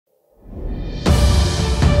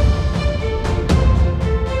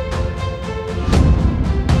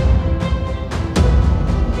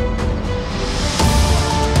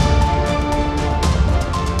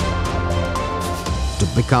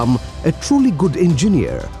become a truly good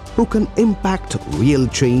engineer who can impact real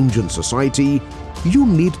change in society, you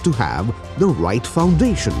need to have the right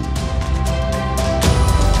foundation.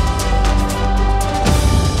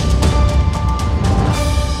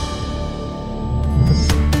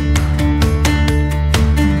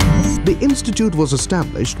 The institute was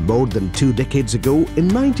established more than 2 decades ago in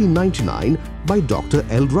 1999 by Dr.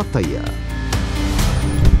 L. Rattaya.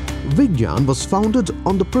 Vignan was founded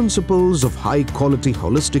on the principles of high-quality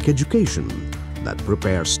holistic education that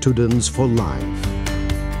prepares students for life.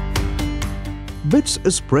 VITS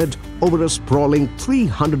is spread over a sprawling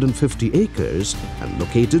 350 acres and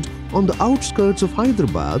located on the outskirts of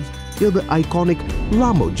Hyderabad near the iconic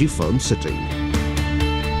Ramoji Film City.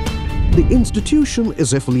 The institution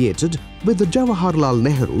is affiliated with the Jawaharlal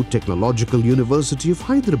Nehru Technological University of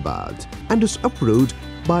Hyderabad and is approved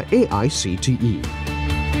by AICTE.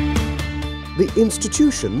 The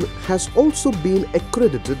institution has also been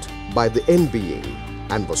accredited by the NBA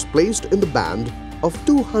and was placed in the band of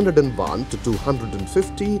 201 to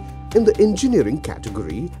 250 in the engineering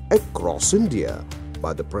category across India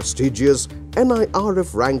by the prestigious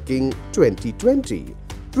NIRF Ranking 2020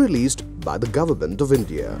 released by the Government of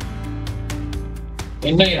India.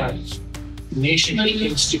 NIRF, National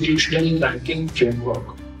Institutional Ranking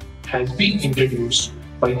Framework, has been introduced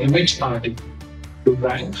by MHRD to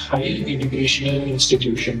rank higher educational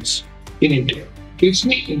institutions in India. It gives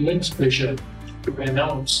me immense pleasure to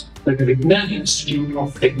announce that the Vignan Institute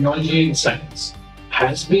of Technology and Science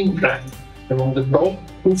has been ranked among the top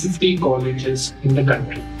 250 colleges in the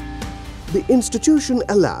country. The institution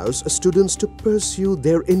allows students to pursue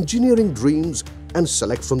their engineering dreams and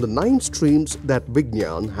select from the 9 streams that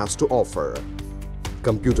Vignan has to offer: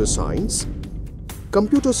 Computer Science,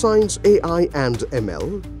 Computer Science AI and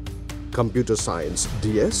ML, Computer Science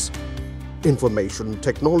DS, Information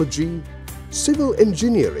Technology, Civil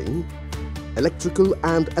Engineering, Electrical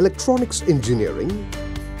and Electronics Engineering,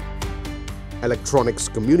 Electronics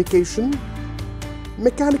Communication,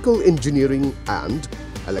 Mechanical Engineering and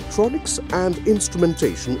Electronics and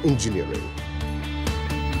Instrumentation Engineering.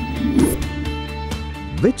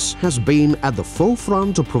 VITS has been at the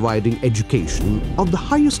forefront of providing education of the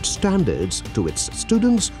highest standards to its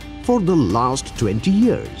students for the last 20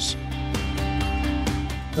 years.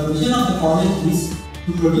 The vision of the college is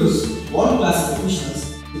to produce world-class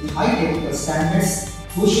professionals with high technical standards,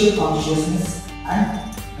 social consciousness,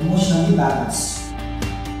 and emotionally balanced.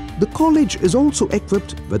 The college is also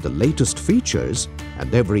equipped with the latest features,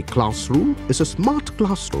 and every classroom is a smart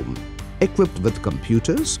classroom equipped with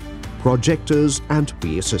computers, projectors, and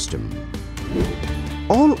PA system.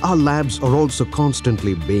 All our labs are also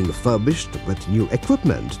constantly being refurbished with new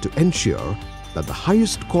equipment to ensure that the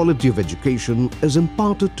highest quality of education is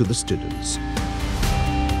imparted to the students.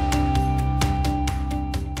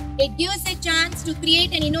 It gives a chance to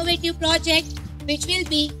create an innovative project which will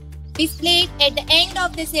be displayed at the end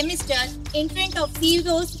of the semester in front of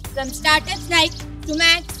CEOs from startups like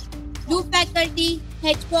Sumax, Loop Faculty,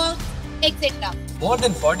 HPOC, etc. More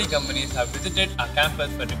than 40 companies have visited our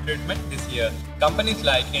campus for recruitment this year. Companies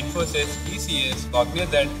like Infosys, TCS,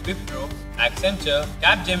 Cognizant, Wipro, Accenture,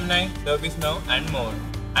 Capgemini, ServiceNow, and more.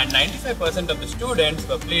 And 95% of the students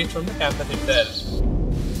were placed from the campus itself.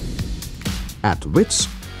 At VITS,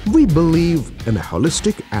 we believe in a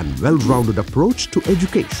holistic and well-rounded approach to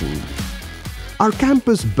education. Our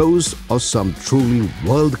campus boasts of some truly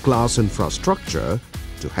world-class infrastructure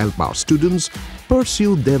to help our students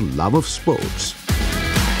pursue their love of sports.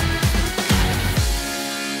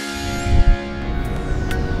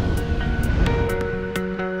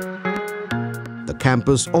 The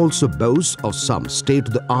campus also boasts of some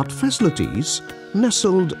state-of-the-art facilities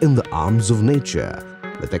nestled in the arms of nature,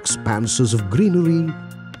 with expanses of greenery,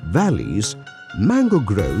 valleys, mango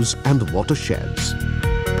groves, and watersheds.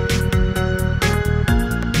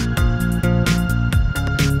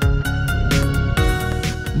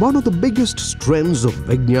 One of the biggest strengths of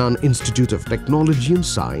Vignan Institute of Technology and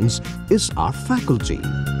Science is our faculty.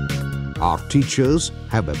 Our teachers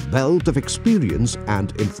have a wealth of experience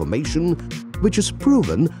and information which is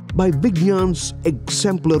proven by Vignan's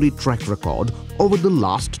exemplary track record over the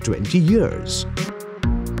last 20 years.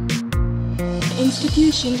 The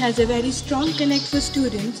institution has a very strong connect for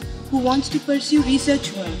students who wants to pursue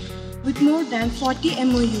research work, with more than 40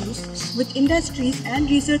 MOUs with industries and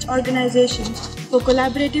research organizations for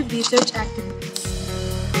collaborative research activities.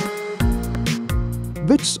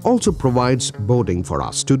 VITS also provides boarding for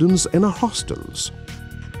our students in our hostels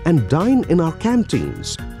and dine in our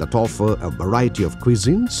canteens that offer a variety of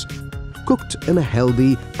cuisines cooked in a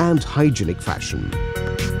healthy and hygienic fashion.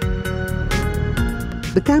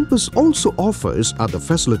 The campus also offers other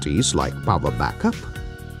facilities like power backup,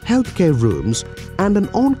 healthcare rooms, and an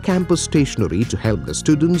on-campus stationery to help the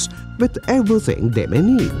students with everything they may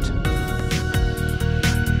need.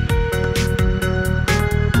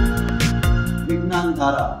 Vignan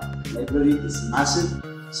library is massive,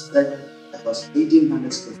 spread across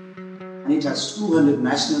 1800 square feet, and it has 200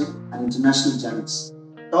 national and international journals.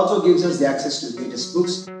 It also gives us the access to the latest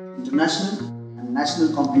books, international and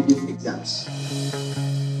national competitive exams.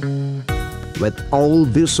 With all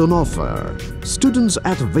this on offer, students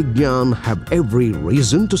at Vignan have every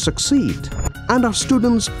reason to succeed, and our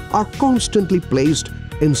students are constantly placed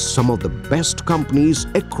in some of the best companies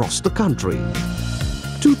across the country.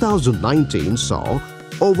 2019 saw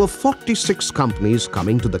over 46 companies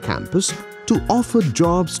coming to the campus to offer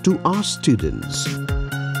jobs to our students.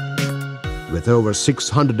 With over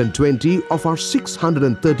 620 of our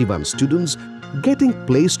 631 students getting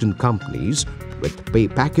placed in companies with pay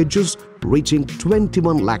packages reaching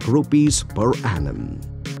 21 lakh rupees per annum.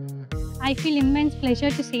 I feel immense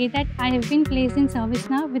pleasure to say that I have been placed in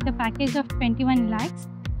ServiceNow with a package of 21 lakhs.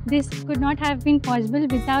 This could not have been possible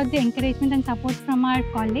without the encouragement and support from our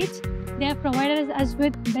college. They have provided us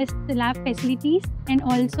with best lab facilities and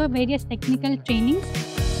also various technical trainings.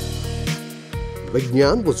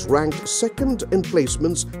 Vignan was ranked second in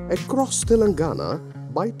placements across Telangana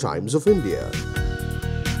by Times of India.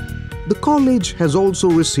 The college has also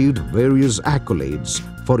received various accolades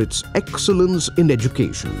for its excellence in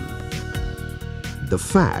education. The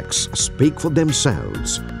facts speak for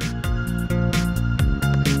themselves.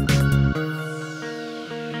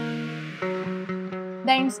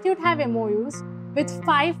 The institute have MOUs with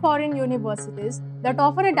 5 foreign universities that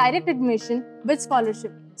offer a direct admission with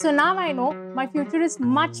scholarship. So now I know my future is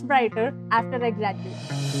much brighter after I graduate.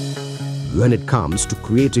 When it comes to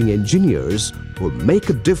creating engineers who make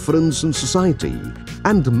a difference in society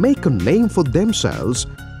and make a name for themselves,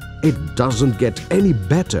 it doesn't get any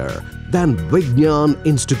better than Vignan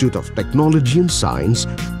Institute of Technology and Science.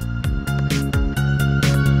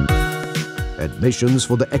 Admissions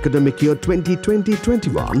for the academic year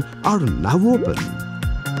 2020-21 are now open.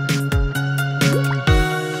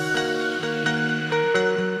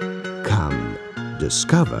 Come,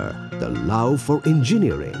 discover the love for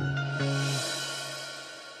engineering.